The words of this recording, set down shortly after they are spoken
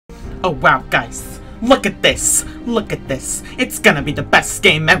Oh wow, guys. Look at this! Look at this! It's gonna be the best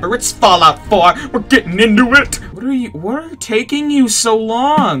game ever! It's Fallout 4! We're getting into it! What are taking you so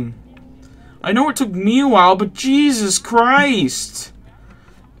long? I know it took me a while, but Jesus Christ!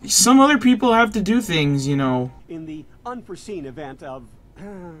 Some other people have to do things, you know. In the unforeseen event of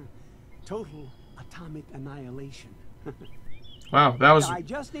total atomic annihilation. Wow, that was I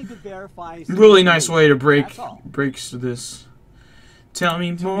just need to verify really nice way to break this. Tell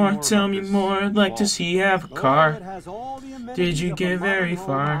me more, I'd like to see you have a car. Did you get very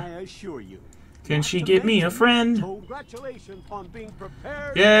far? Can she get me a friend?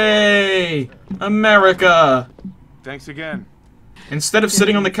 Yay! America! Thanks again. Instead of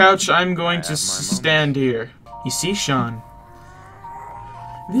sitting on the couch, I'm going to stand here. You see, Sean?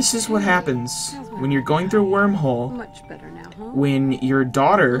 This is what happens when you're going through a wormhole. Much better now, huh? When your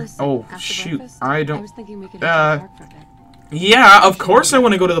daughter... Listen, Oh, after shoot. breakfast, I I don't... was thinking we could head to the park for a bit. Yeah, of course I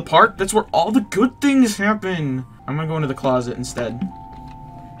want to go to the park. That's where all the good things happen. I'm gonna go into the closet instead.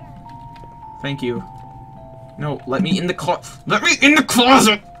 Thank you. No, let me in the Let me in the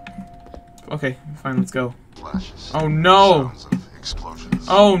closet! Okay, fine, let's go. Oh no!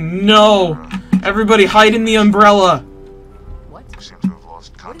 Oh no! Everybody hide in the umbrella! What?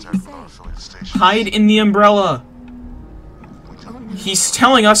 Hide in the umbrella! He's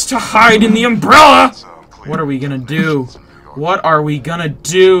telling us to hide in the umbrella! What are we gonna do? What are we gonna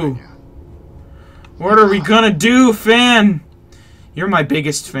do? What are we gonna do, fan? You're my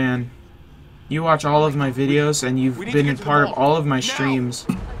biggest fan. You watch all of my videos, and you've been a part of all of my streams.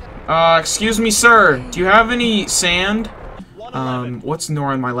 Excuse me, sir. Do you have any sand? What's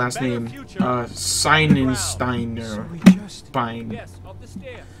Nora in my last name? Seinensteiner. Buying.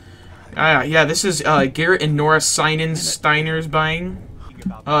 Yeah, this is, Garrett and Nora Seinensteiner's buying.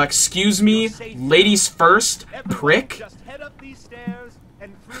 Excuse me, ladies first, prick.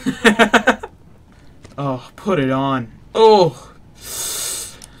 Oh, put it on. Oh.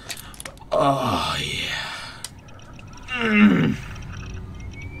 Oh, yeah.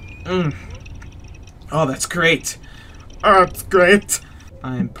 Oh, that's great. Oh, that's great.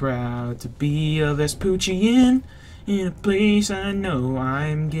 I'm proud to be a Vespuccian in a place I know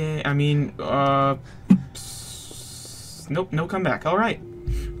I'm gay. I mean, nope, no comeback. Alright.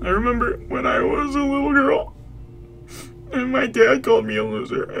 I remember when I was a little girl, and my dad called me a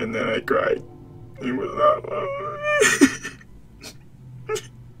loser, and then I cried. He was not loving.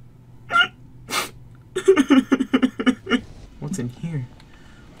 What's in here?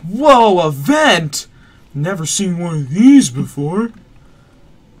 Whoa, a vent! Never seen one of these before.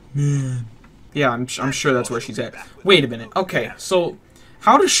 Man. Yeah, I'm sure that's where she's at. Wait a minute. Okay, so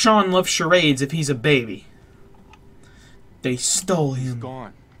how does Sean love charades if he's a baby? They stole him. He's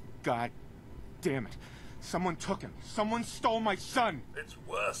gone. God damn it. Someone took him. Someone stole my son. It's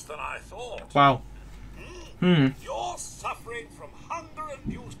worse than I thought. Wow. You're suffering from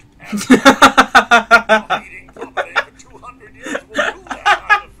hunger-induced panic. Not eating properly for 200 years will do that,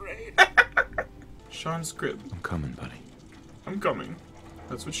 I'm afraid. Sean's crib. I'm coming, buddy. I'm coming.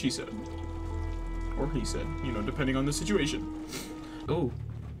 That's what she said. Or he said. You know, depending on the situation. Oh.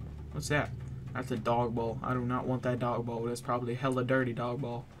 What's that? That's a dog bowl. I do not want that dog bowl. That's probably hella dirty dog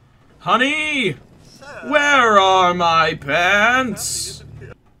bowl. Honey! Where are my pants?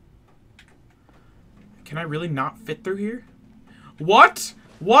 Can I really not fit through here? What?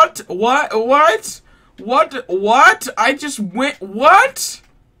 What? What? What? What? I just went... What?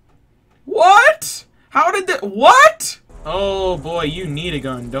 What? How did that... What? Oh boy, you need a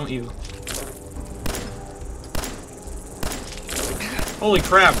gun, don't you? Holy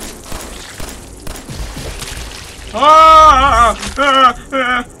crap.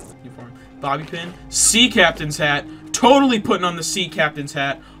 Uniform. Bobby pin. Sea captain's hat. Totally putting on the sea captain's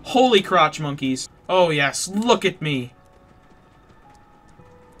hat. Holy crotch monkeys. Oh yes, look at me.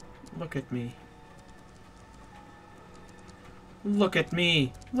 Look at me. Look at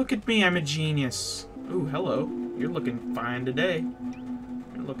me. Look at me, I'm a genius. Ooh, hello. You're looking fine today.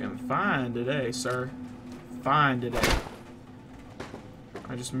 You're looking fine today, sir. Fine today.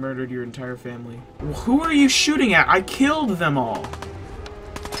 I just murdered your entire family. Well, who are you shooting at? I killed them all.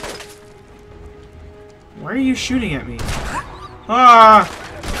 Why are you shooting at me? Ah!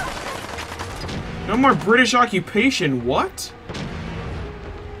 No more British occupation. What?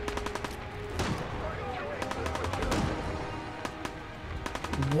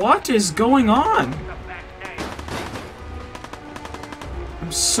 What is going on?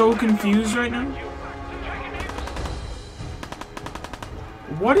 I'm so confused right now.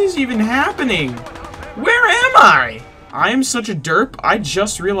 What is even happening? Where am I? I am such a derp. I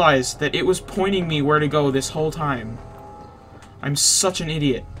just realized that it was pointing me where to go this whole time. I'm such an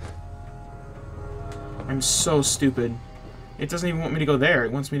idiot. I'm so stupid. It doesn't even want me to go there.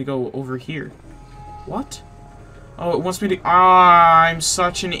 It wants me to go over here. What? Oh, it wants me to... Ah, I'm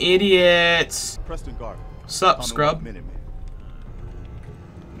such an idiot. Preston Garvey. Sup, scrub? Minuteman.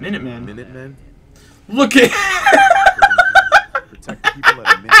 Minuteman. Minuteman. Look at... Protect people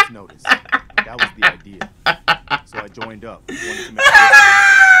at a minute's notice. That was the idea. So I joined up. Wanted to make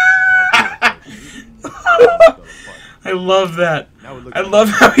I love that. I love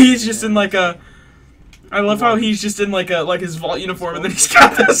how he's just in like a... I love how he's just in like his vault uniform and then he's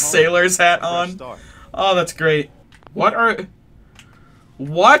got the sailor's hat on. Oh, that's great. What are...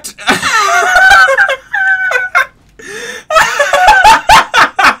 What?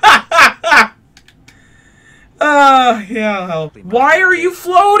 Yeah, I'll help. Why are you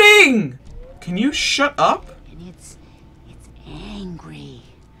floating? Can you shut up? And it's angry.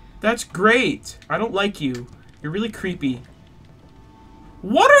 That's great. I don't like you. You're really creepy.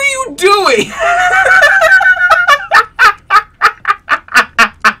 What are you doing?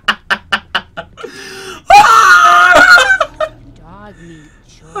 Dog meat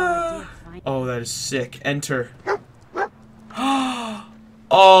sure did find. Oh, that is sick. Enter.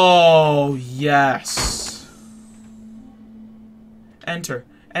 Oh, yes. Enter.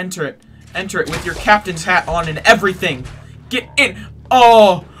 Enter it. Enter it with your captain's hat on and everything. Get in.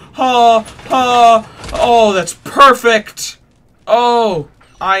 Oh. Oh, that's perfect. Oh,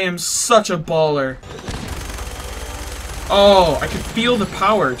 I am such a baller. Oh, I can feel the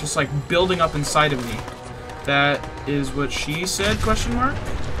power just like building up inside of me. That is what she said, question mark?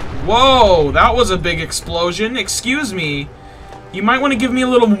 Whoa, that was a big explosion. Excuse me. You might want to give me a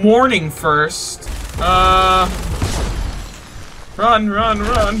little warning first. Run, run,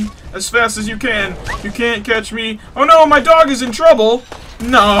 run. As fast as you can. You can't catch me. Oh no, my dog is in trouble.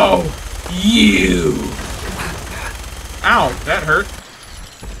 No. You. Ow, that hurt.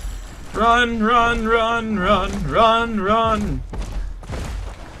 Run, run, run, run, run, run.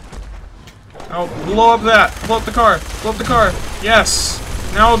 Oh, blow up that. Blow up the car. Blow up the car. Yes.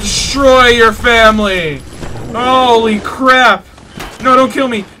 Now I'll destroy your family. Holy crap. No, don't kill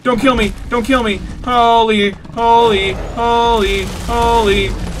me. Don't kill me. Don't kill me. Holy, holy, holy, holy.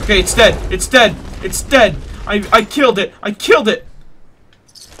 Okay, it's dead. It's dead. It's dead. I killed it. I killed it.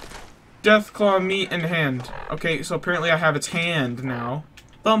 Deathclaw meat and hand. Okay, so apparently I have its hand now.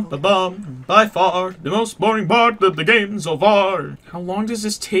 Bum ba bum. By far the most boring part of the game so far. How long does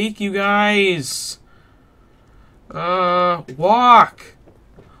this take, you guys? Walk.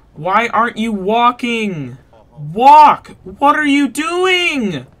 Why aren't you walking? Walk! What are you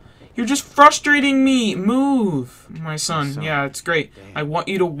doing? You're just frustrating me. Move. My son. Yeah, it's great. I want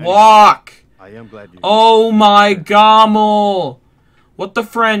you to walk. I am glad you. Oh my gommel. What the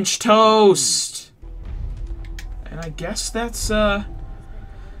French toast. And I guess that's gonna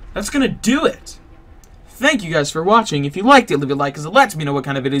do it. Thank you guys for watching. If you liked it, leave a like because it lets me know what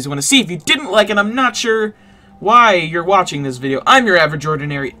kind of videos you want to see. If you didn't like it, I'm not sure why you're watching this video. I'm your average,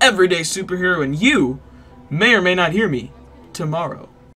 ordinary, everyday superhero, and you may or may not hear me tomorrow.